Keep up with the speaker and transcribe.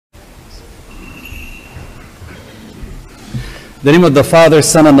In the name of the Father,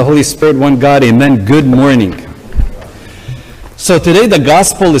 Son, and the Holy Spirit, one God, amen. Good morning. So today the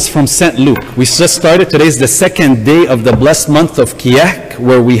gospel is from St. Luke. We just started. Today is the second day of the blessed month of Kiyak,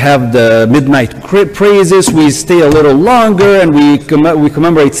 where we have the midnight praises. We stay a little longer and we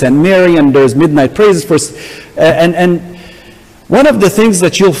commemorate St. Mary, and there's midnight praises first. And one of the things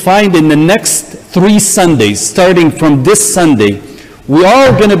that you'll find in the next 3 Sundays, starting from this Sunday, we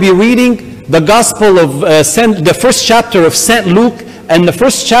are going to be reading the Gospel of the first chapter of St. Luke, and the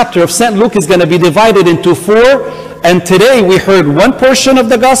first chapter of St. Luke is going to be divided into 4. And today we heard one portion of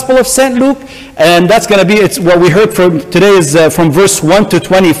the Gospel of St. Luke, and that's going to be what we heard from today is from verse 1 to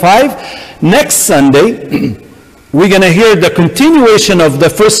 25. Next Sunday, we're going to hear the continuation of the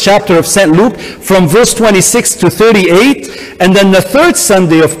first chapter of St. Luke from verse 26 to 38. And then the third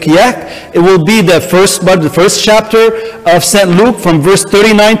Sunday of Kiyak, it will be the first chapter of St. Luke from verse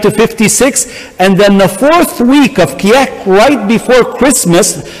 39 to 56. And then the 4th week of Kiyak, right before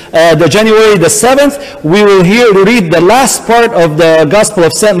Christmas, the January the 7th, we will read the last part of the Gospel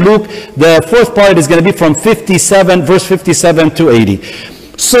of St. Luke. The 4th part is going to be from verse 57 to 80.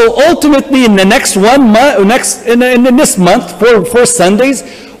 So ultimately, in the next in this month, four Sundays,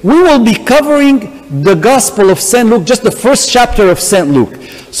 we will be covering the Gospel of St. Luke, just the first chapter of St. Luke.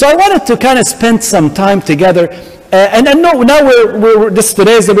 So I wanted to kind of spend some time together. Today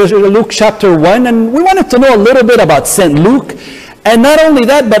is Luke chapter 1, and we wanted to know a little bit about St. Luke. And not only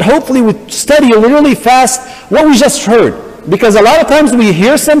that, but hopefully we study really fast what we just heard. Because a lot of times we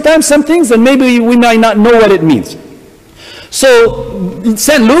hear sometimes some things, and maybe we might not know what it means. So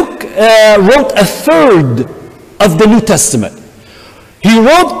St. Luke wrote a third of the New Testament. He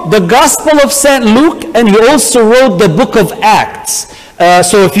wrote the Gospel of St. Luke, and he also wrote the book of Acts.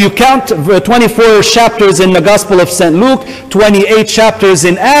 So if you count 24 chapters in the Gospel of St. Luke, 28 chapters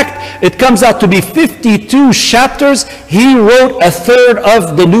in Acts, it comes out to be 52 chapters. He wrote a third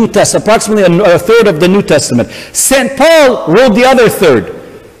of the New Testament, approximately a third of the New Testament. St. Paul wrote the other third.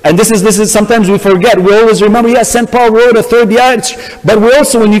 And this is sometimes we forget. We always remember, yes, St. Paul wrote a third, but we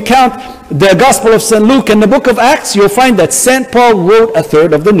also, when you count the Gospel of St. Luke and the book of Acts, you'll find that St. Paul wrote a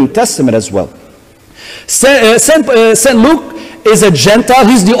third of the New Testament as well. St. Luke is a Gentile.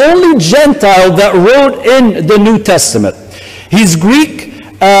 He's the only Gentile that wrote in the New Testament. He's Greek,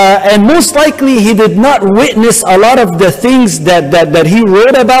 and most likely he did not witness a lot of the things that he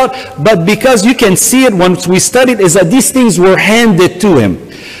wrote about, but because you can see it once we studied, is that these things were handed to him.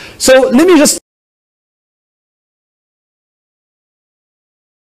 So let me just,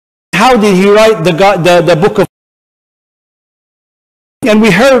 how did he write the book of, and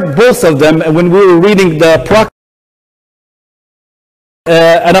we heard both of them when we were reading the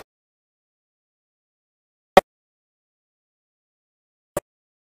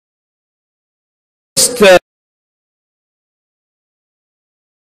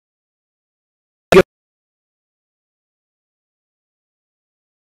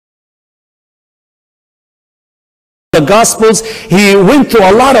Gospels. He went through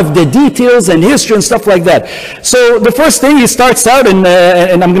a lot of the details and history and stuff like that. So the first thing he starts out, and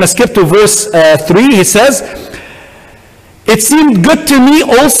I'm going to skip to verse 3, he says, "It seemed good to me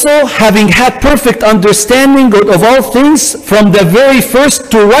also, having had perfect understanding of all things from the very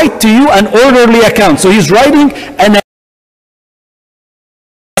first, to write to you an orderly account." So he's writing, and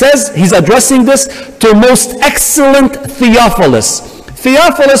says he's addressing this to most excellent Theophilus.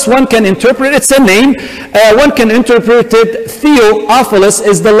 Theophilus, one can interpret, it's a name, one can interpret it, Theophilus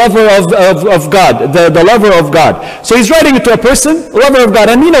is the lover of God, the lover of God. So he's writing it to a person, lover of God.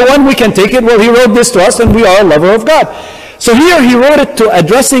 And one we can take it, well, he wrote this to us and we are a lover of God. So here he wrote it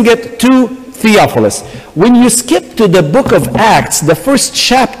addressing it to Theophilus. When you skip to the book of Acts, the first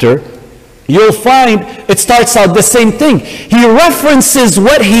chapter, you'll find it starts out the same thing. He references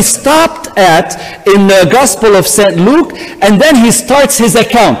what he stopped at in the Gospel of St. Luke, and then he starts his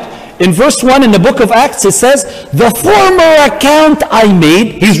account. In verse 1 in the book of Acts, it says, "The former account I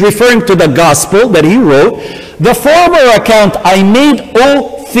made," he's referring to the Gospel that he wrote, "the former account I made,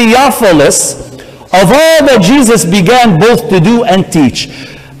 O Theophilus, of all that Jesus began both to do and teach,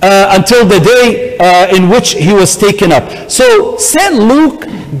 until the day in which he was taken up." So St. Luke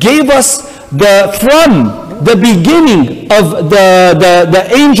gave us from the beginning of the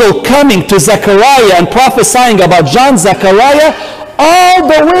angel coming to Zechariah and prophesying about John Zechariah, all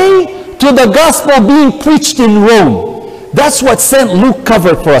the way to the gospel being preached in Rome. That's what St. Luke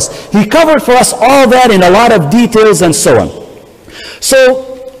covered for us. He covered for us all that in a lot of details and so on. So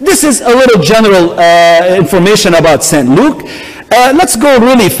this is a little general information about St. Luke. Let's go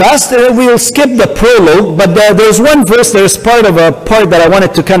really fast. We'll skip the prologue, but there's one verse, there's part of a part that I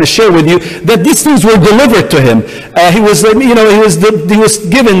wanted to kind of share with you, that these things were delivered to him. He was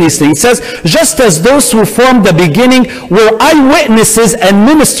given these things. It says, just as those who formed the beginning were eyewitnesses and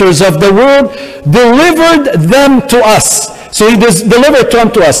ministers of the word, delivered them to us. So he delivered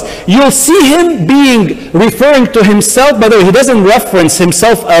them to us. You'll see him referring to himself. By the way, he doesn't reference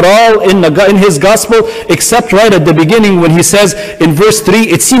himself at all in his gospel, except right at the beginning when he says in verse 3,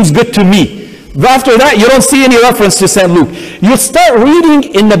 it seems good to me. But after that, you don't see any reference to St. Luke. You start reading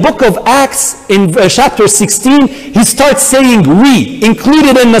in the book of Acts in chapter 16, he starts saying we,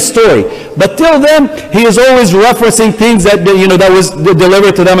 included in the story. But till then, he is always referencing things that, that was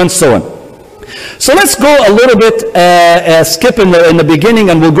delivered to them and so on. So let's go a little bit, skip in the beginning,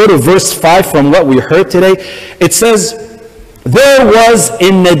 and we'll go to verse 5 from what we heard today. It says, there was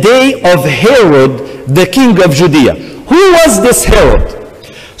in the day of Herod, the king of Judea. Who was this Herod?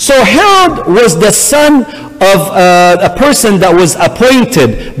 So Herod was the son of a person that was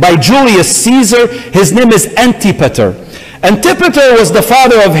appointed by Julius Caesar. His name is Antipater. Antipater was the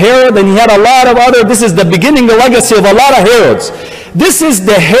father of Herod, and he had a lot of other, this is the beginning, the legacy of a lot of Herods. This is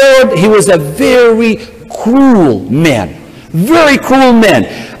the Herod. He was a very cruel man. Very cruel man.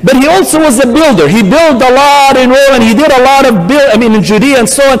 But he also was a builder. He built a lot in Rome, and he did a lot of in Judea and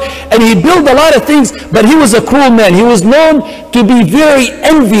so on. And he built a lot of things, but he was a cruel man. He was known to be very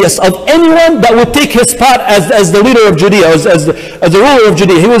envious of anyone that would take his spot as the leader of Judea, as the ruler of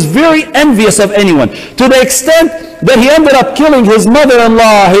Judea. He was very envious of anyone, to the extent that he ended up killing his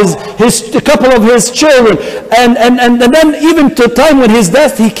mother-in-law, a couple of his children, and then even to the time when his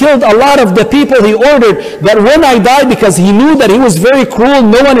death, he killed a lot of the people. He ordered that when I die, because he knew that he was very cruel,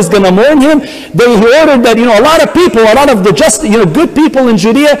 no one is going to mourn him, then he ordered that a lot of people, a lot of the good people in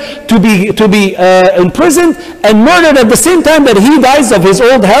Judea to be imprisoned and murdered at the same time that he dies of his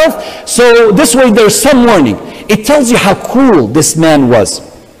old health. So this way there's some warning. It tells you how cruel this man was.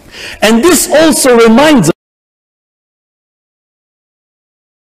 And this also reminds us,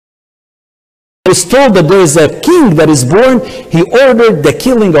 is told that there is a king that is born. He ordered the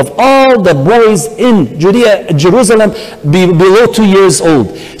killing of all the boys in Jerusalem below 2 years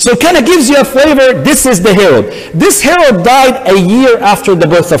old. So it kind of gives you a flavor. This is the Herod. This Herod died a year after the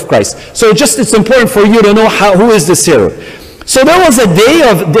birth of Christ. So it's important for you to know who is this Herod. So there was a day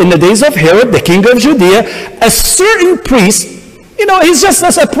in the days of Herod, the king of Judea, a certain priest. He's just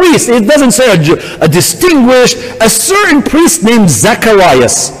as a priest. It doesn't say a distinguished, a certain priest named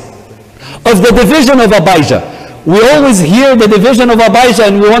Zacharias, of the division of Abijah. We always hear the division of Abijah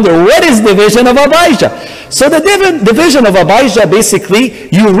and we wonder, what is division of Abijah? So the division of Abijah, basically,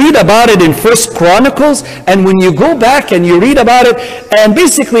 you read about it in 1 Chronicles, and when you go back and you read about it, and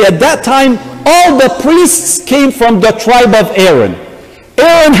basically at that time, all the priests came from the tribe of Aaron.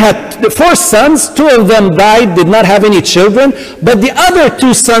 Aaron had 4 sons, 2 of them died, did not have any children, but the other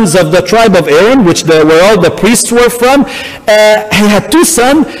 2 sons of the tribe of Aaron, where all the priests were from, he had 2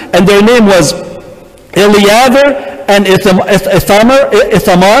 sons, and their name was Eleazar and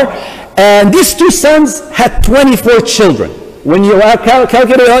Ithamar, and these 2 sons had 24 children. When you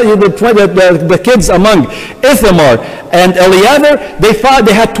calculate the kids among Ithamar and Eleazar, they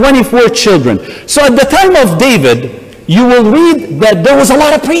had 24 children. So at the time of David, you will read that there was a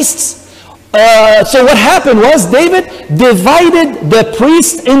lot of priests. So what happened was David divided the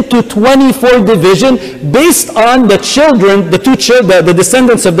priests into 24 divisions based on the the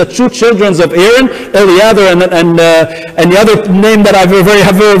descendants of the 2 children of Aaron, Eleazar, and the other name that I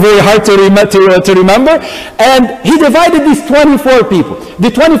have very hard to remember. And he divided these 24 people, the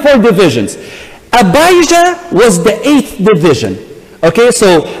 24 divisions. Abijah was the 8th division. Okay,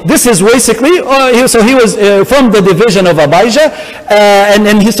 so this is basically, so he was from the division of Abijah,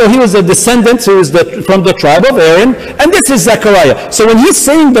 so he was a descendant who is from the tribe of Aaron, and this is Zechariah. So when he's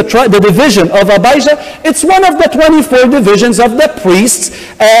saying the division of Abijah, it's one of the 24 divisions of the priests,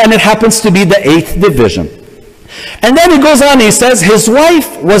 and it happens to be the 8th division. And then he goes on, he says, his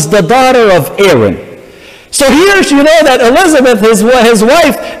wife was the daughter of Aaron. So here you know that Elizabeth, his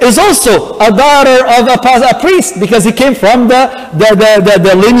wife, is also a daughter of a priest, because he came from the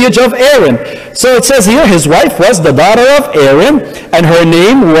lineage of Aaron. So it says here his wife was the daughter of Aaron, and her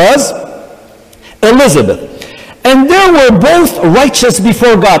name was Elizabeth. And they were both righteous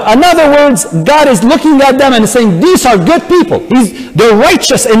before God. In other words, God is looking at them and saying, these are good people. They're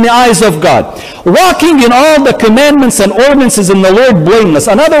righteous in the eyes of God, walking in all the commandments and ordinances in the Lord blameless.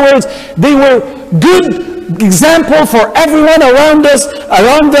 In other words, they were good example for everyone around us,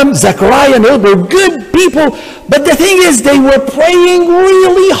 around them. Zechariah and they were good people. But the thing is, they were praying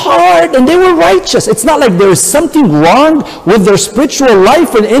really hard and they were righteous. It's not like there is something wrong with their spiritual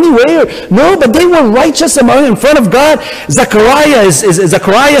life in any way. No, but they were righteous in front of God. Zacharias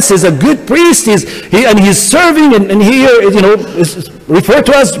is a good priest. He's serving, and he is referred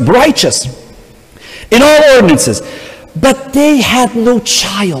to as righteous in all ordinances. But they had no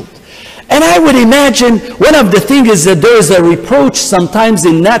child. And I would imagine one of the things is that there is a reproach sometimes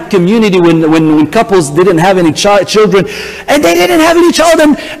in that community when couples didn't have any children, and they didn't have any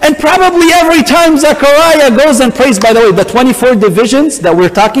children, and probably every time Zechariah goes and prays, by the way, the 24 divisions that we're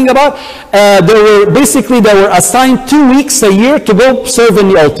talking about, they were assigned 2 weeks a year to go serve in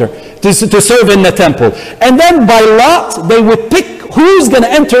the altar, to serve in the temple. And then by lot, they would pick who's going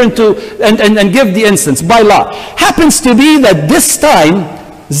to enter into and give the incense by lot. Happens to be that this time,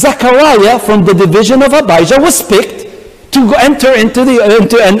 Zechariah from the division of Abijah was picked to enter into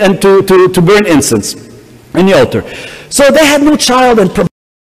to burn incense in the altar. So they had no child, and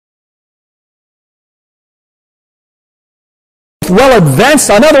well advanced.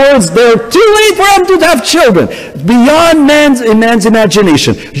 In other words, they're too late for them to have children. Beyond man's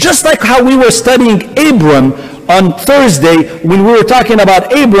imagination. Just like how we were studying Abram on Thursday when we were talking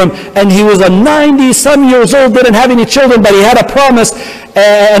about Abram, and he was a 90-some years old, didn't have any children, but he had a promise,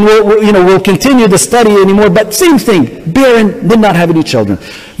 and we'll continue the study anymore. But same thing, barren, did not have any children.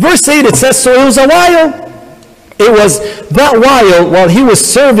 Verse 8, it says, so it was that while he was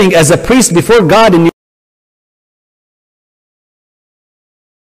serving as a priest before God in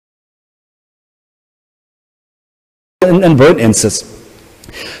and burnt incense.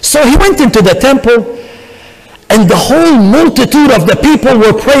 So he went into the temple, and the whole multitude of the people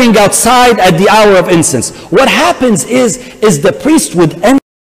were praying outside at the hour of incense. What happens is the priest would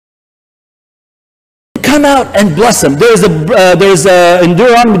come out and bless them. There's in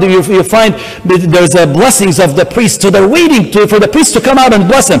Deuteronomy you find there's blessings of the priest. So they're waiting for the priest to come out and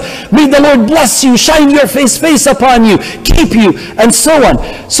bless them. May the Lord bless you, shine your face upon you, keep you, and so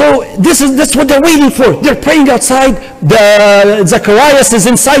on. So that's what they're waiting for. They're praying outside. Zacharias is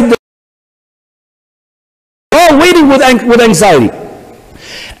inside. All waiting with anxiety.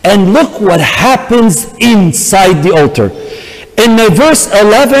 And look what happens inside the altar. In verse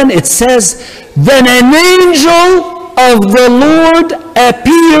 11 it says, then an angel of the Lord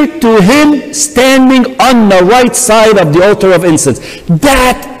appeared to him standing on the right side of the altar of incense.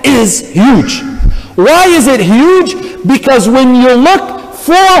 That is huge. Why is it huge? Because when you look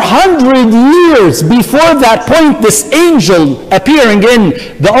 400 years before that point, this angel appearing in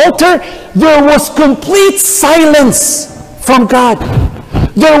the altar, there was complete silence from God.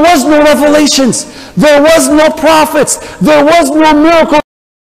 There was no revelations. There was no prophets. There was no miracle.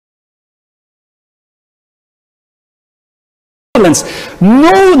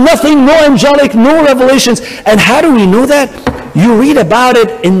 No, nothing, no angelic, no revelations. And how do we know that? You read about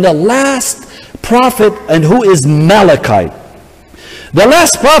it in the last prophet, and who is Malachi. The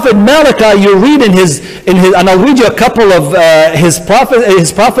last prophet Malachi, you read in his, and I'll read you a couple of his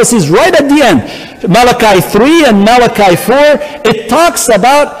prophecies right at the end. Malachi 3 and Malachi 4, it talks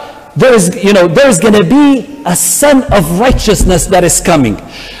about there's going to be a son of righteousness that is coming.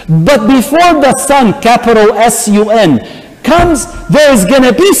 But before the son, capital S-U-N, comes, there is going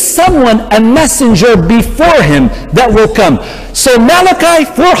to be someone, a messenger before him that will come. So Malachi,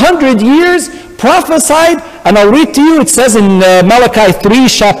 400 years, prophesied, and I'll read to you, it says in Malachi 3,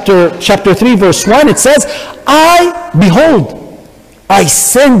 chapter 3, verse 1, it says, behold, I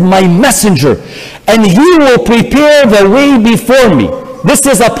send my messenger, and he will prepare the way before me. This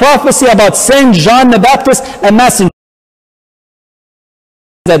is a prophecy about Saint John the Baptist, a messenger.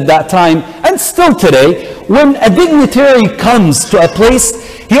 At that time, and still today, when a dignitary comes to a place,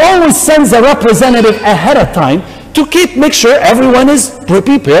 he always sends a representative ahead of time to make sure everyone is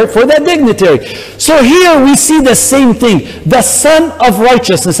prepared for that dignitary. So here we see the same thing, the Son of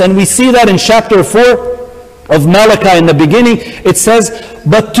Righteousness, and we see that in chapter 4 of Malachi in the beginning. It says,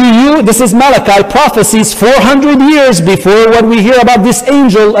 but to you, this is Malachi, prophecies 400 years before what we hear about this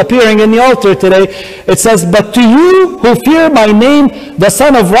angel appearing in the altar today. It says, but to you who fear my name, the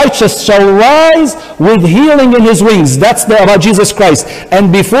Son of Righteousness shall rise with healing in his wings. That's about Jesus Christ.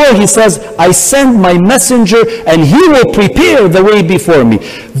 And before he says, I send my messenger and he will prepare the way before me.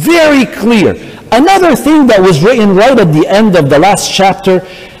 Very clear. Another thing that was written right at the end of the last chapter,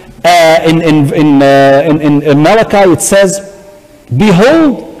 in Malachi, it says,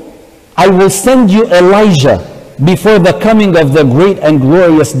 behold, I will send you Elijah before the coming of the great and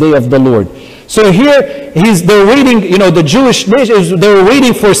glorious day of the Lord. So here they're waiting, you know, the Jewish nation, they're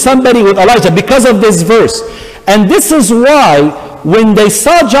waiting for somebody with Elijah because of this verse. And this is why when they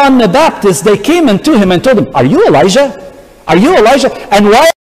saw John the Baptist, they came unto him and told him, "Are you Elijah? Are you Elijah?" And why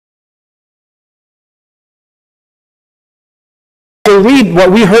we read what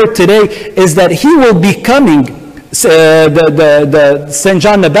we heard today is that he will be coming, the St.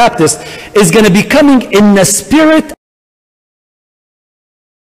 John the Baptist is going to be coming in the spirit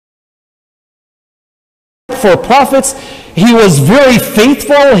for prophets. He was very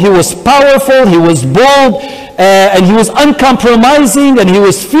faithful, he was powerful, he was bold, and he was uncompromising, and he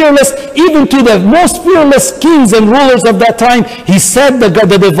was fearless. Even to the most fearless kings and rulers of that time, he said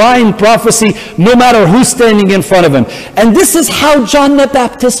the divine prophecy, no matter who's standing in front of him. And this is how John the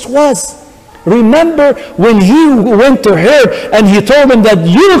Baptist was. Remember when he went to Herod and he told him that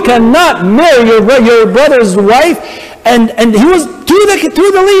you cannot marry your brother's wife, and he was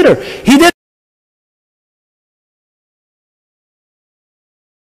to the leader. He did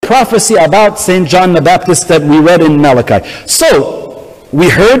prophecy about St. John the Baptist that we read in Malachi. So, we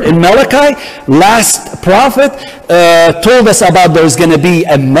heard in Malachi, last prophet told us about there's going to be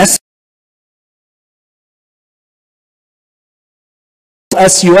a messenger,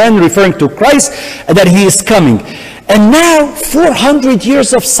 S-U-N, referring to Christ, that he is coming. And now, 400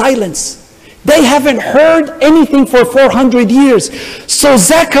 years of silence. They haven't heard anything for 400 years. So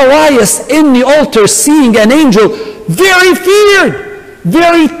Zacharias in the altar seeing an angel, very feared.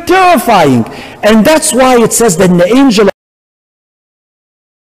 Very terrifying. And that's why it says that the angel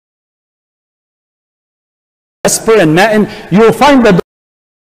Vesper and Matin, you will find that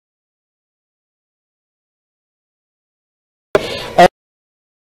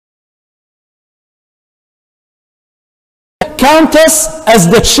count us as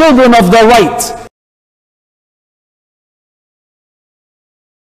the children of the light.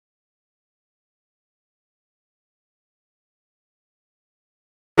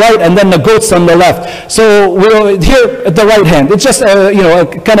 Right, and then the goats on the left. So we're here at the right hand. It's just a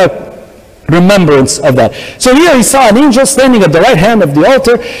kind of remembrance of that. So here he saw an angel standing at the right hand of the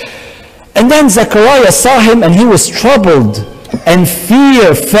altar, and then Zechariah saw him, and he was troubled, and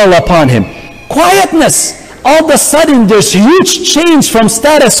fear fell upon him. Quietness. All of a sudden, there's huge change from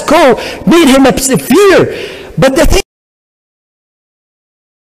status quo, made him fear. But the thing,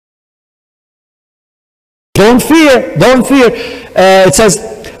 don't fear, don't fear. It says,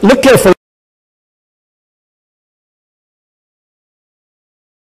 look carefully.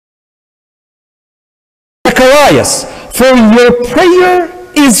 Zacharias, for your prayer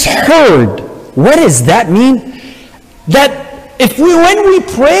is heard. What does that mean? That when we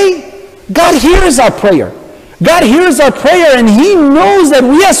pray, God hears our prayer. God hears our prayer, and He knows that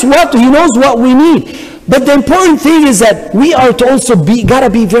He knows what we need. But the important thing is that we are to also gotta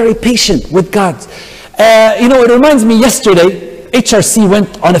be very patient with God. It reminds me yesterday, HRC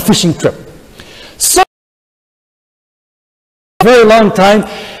went on a fishing trip. So, a very long time,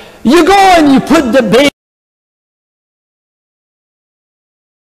 you go and you put the bait.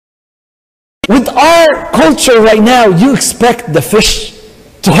 With our culture right now, you expect the fish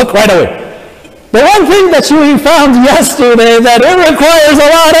to hook right away. The one thing that we found yesterday, that it requires a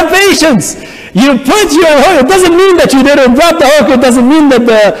lot of patience. You put your hook, it doesn't mean that you didn't drop the hook, it doesn't mean that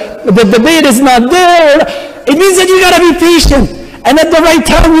the bait is not there. It means that you got to be patient. And at the right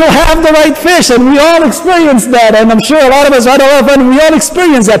time, you'll have the right fish. And we all experience that. And I'm sure a lot of us had a lot of fun. We all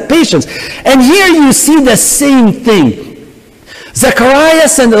experience that patience. And here you see the same thing.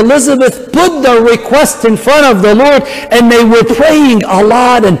 Zacharias and Elizabeth put the request in front of the Lord, and they were praying a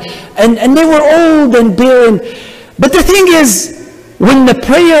lot, and they were old and barren. But the thing is, when the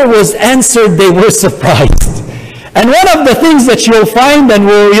prayer was answered, they were surprised. And one of the things that you'll find,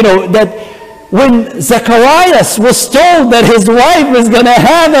 that when Zacharias was told that his wife is going to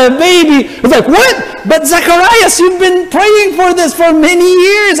have a baby, it was like, what? But Zacharias, you've been praying for this for many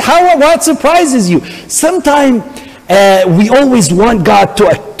years. What surprises you? Sometimes we always want God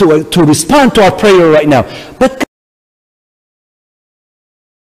to respond to our prayer right now. But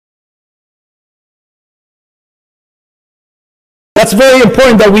that's very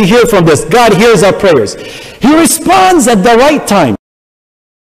important that we hear from this. God hears our prayers. He responds at the right time.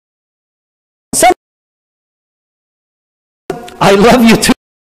 I love you too.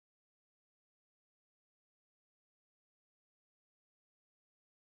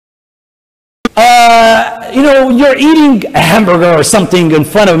 You're eating a hamburger or something in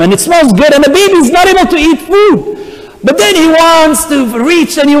front of him, and it smells good, and the baby's not able to eat food. But then he wants to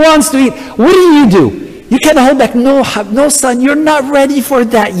reach and he wants to eat. What do? You can't hold back. No, son, you're not ready for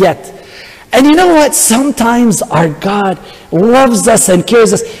that yet. And you know what? Sometimes our God loves us and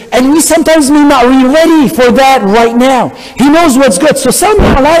cares us, and we sometimes may not be ready for that right now. He knows what's good. So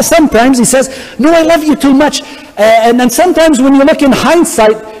sometimes he says, no, I love you too much. And then sometimes when you look in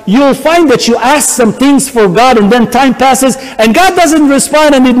hindsight, you'll find that you ask some things for God, and then time passes, and God doesn't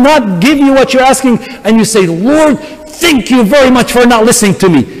respond and did not give you what you're asking, and you say, Lord, thank you very much for not listening to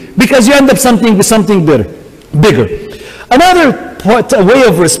me, because you end up with something bigger. Another way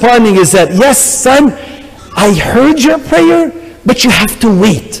of responding is that, yes, son, I heard your prayer, but you have to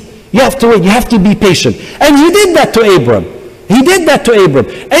wait. You have to wait. You have to be patient. And he did that to Abram. He did that to Abram.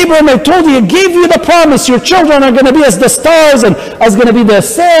 Abram, I told you, he gave you the promise. Your children are going to be as the stars and as going to be the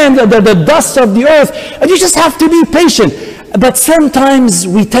sand, the dust of the earth. And you just have to be patient. But sometimes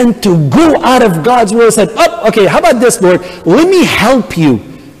we tend to go out of God's will and say, oh, okay, how about this, Lord? Let me help you.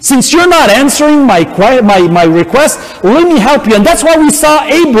 Since you're not answering my request, let me help you. And that's what we saw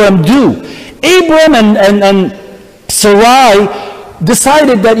Abram do. Abram and Sarai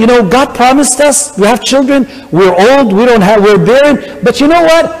decided that, God promised us, we have children, we're old, we're barren, but you know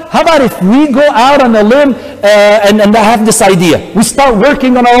what? How about if we go out on a limb and have this idea? We start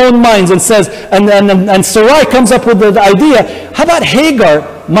working on our own minds and says, and Sarai comes up with the idea, how about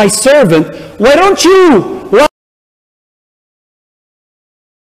Hagar, my servant, why don't you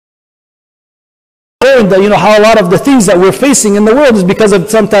how a lot of the things that we're facing in the world is because of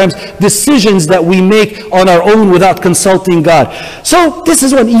sometimes decisions that we make on our own without consulting God. So this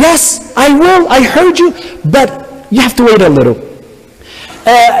is one. Yes, I will. I heard you, but you have to wait a little.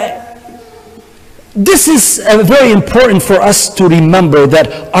 This is very important for us to remember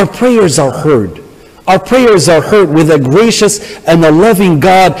that our prayers are heard. Our prayers are heard with a gracious and a loving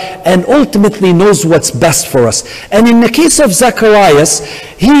God, and ultimately knows what's best for us. And in the case of Zacharias,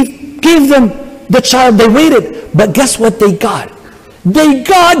 he gave them the child. They waited, but guess what they got? They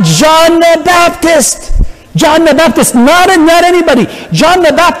got John the Baptist. John the Baptist, not anybody. John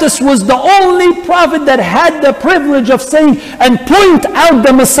the Baptist was the only prophet that had the privilege of saying and point out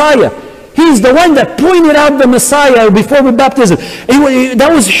the Messiah. He's the one that pointed out the Messiah before the baptism.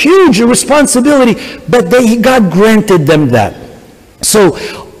 That was huge responsibility, but God granted them that. So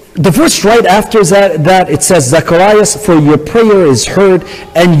the verse right after that, it says, Zacharias, for your prayer is heard,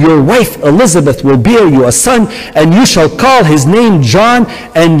 and your wife Elizabeth will bear you a son, and you shall call his name John,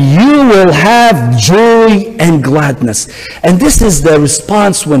 and you will have joy and gladness. And this is the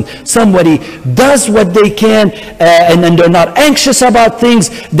response when somebody does what they can, and they're not anxious about things.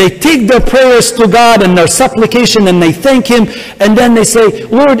 They take their prayers to God and their supplication, and they thank Him, and then they say,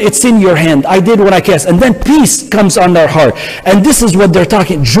 Lord, it's in your hand. I did what I can. And then peace comes on their heart. And this is what they're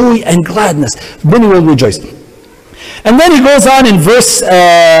talking, joy and gladness. Then he will rejoice. And then he goes on in verse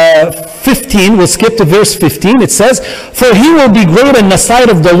 15. We'll skip to verse 15. It says, for he will be great in the sight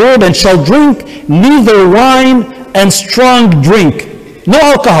of the Lord, and shall drink neither wine and strong drink. No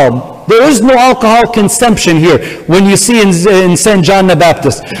alcohol. There is no alcohol consumption here when you see in St. John the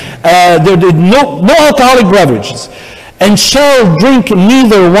Baptist. No alcoholic beverages. And shall drink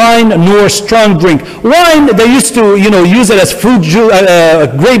neither wine nor strong drink. Wine, they used to, use it as fruit juice,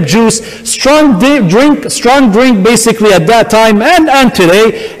 grape juice. Strong drink, basically at that time and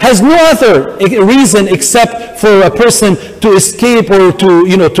today, has no other reason except for a person to escape or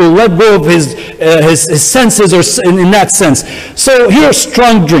to let go of his senses, or in that sense. So here,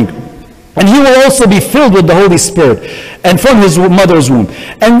 strong drink. And he will also be filled with the Holy Spirit, and from his mother's womb.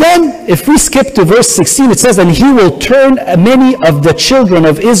 And then, if we skip to verse 16, it says, and he will turn many of the children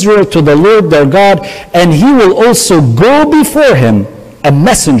of Israel to the Lord their God, and he will also go before him a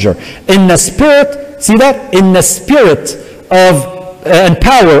messenger in the spirit, see that? In the spirit of and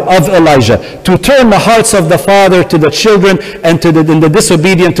power of Elijah, to turn the hearts of the father to the children, and the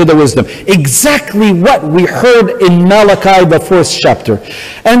disobedient to the wisdom. Exactly what we heard in Malachi, the 4th chapter.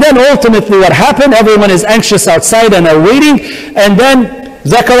 And then ultimately what happened, everyone is anxious outside and are waiting, and then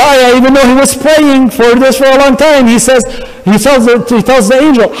Zechariah, even though he was praying for this for a long time, he tells the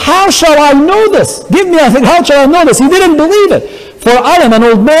angel, how shall I know this? Give me a thing, how shall I know this? He didn't believe it. For I am an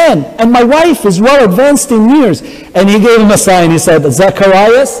old man, and my wife is well advanced in years. And he gave him a sign. He said,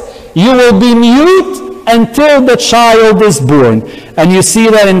 Zacharias, you will be mute until the child is born. And you see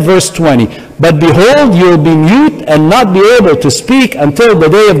that in verse 20. But behold, you will be mute and not be able to speak until the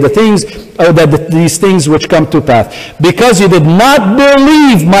day of these things which come to pass. Because you did not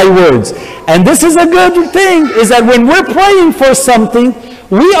believe my words. And this is a good thing, is that when we're praying for something,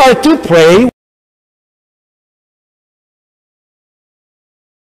 we are to pray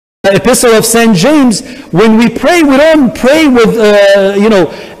the epistle of St. James, when we pray, we don't pray with,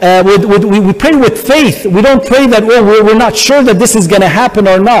 we pray with faith. We don't pray that, we're not sure that this is going to happen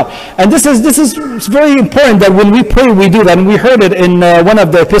or not. And this is very important that when we pray, we do that. And we heard it in one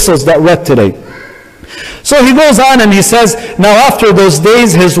of the epistles that read today. So he goes on and he says, now after those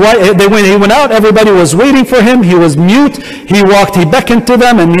days, his wife, he went out, everybody was waiting for him, he was mute, he beckoned to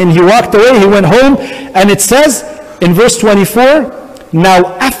them, and then he walked away, he went home, and it says in verse 24,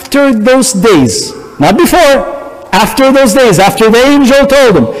 now after those days, not before, after those days, after the angel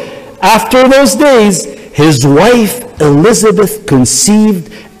told him, after those days, his wife Elizabeth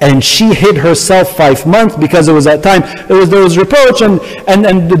conceived, and she hid herself 5 months because it was that time, there was reproach, and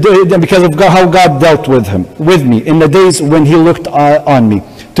because of how God dealt with me in the days when he looked on me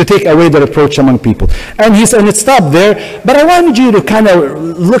to take away the reproach among people. And it stopped there, but I wanted you to kind of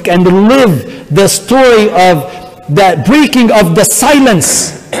look and live the story of that breaking of the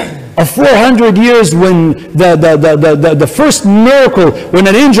silence of 400 years when the first miracle, when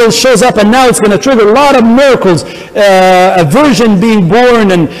an angel shows up, and now it's going to trigger a lot of miracles, a virgin being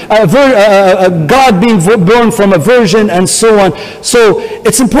born, and God being born from a virgin, and so on. So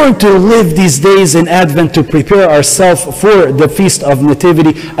it's important to live these days in Advent to prepare ourselves for the Feast of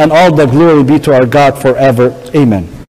Nativity, and all the glory be to our God forever. Amen.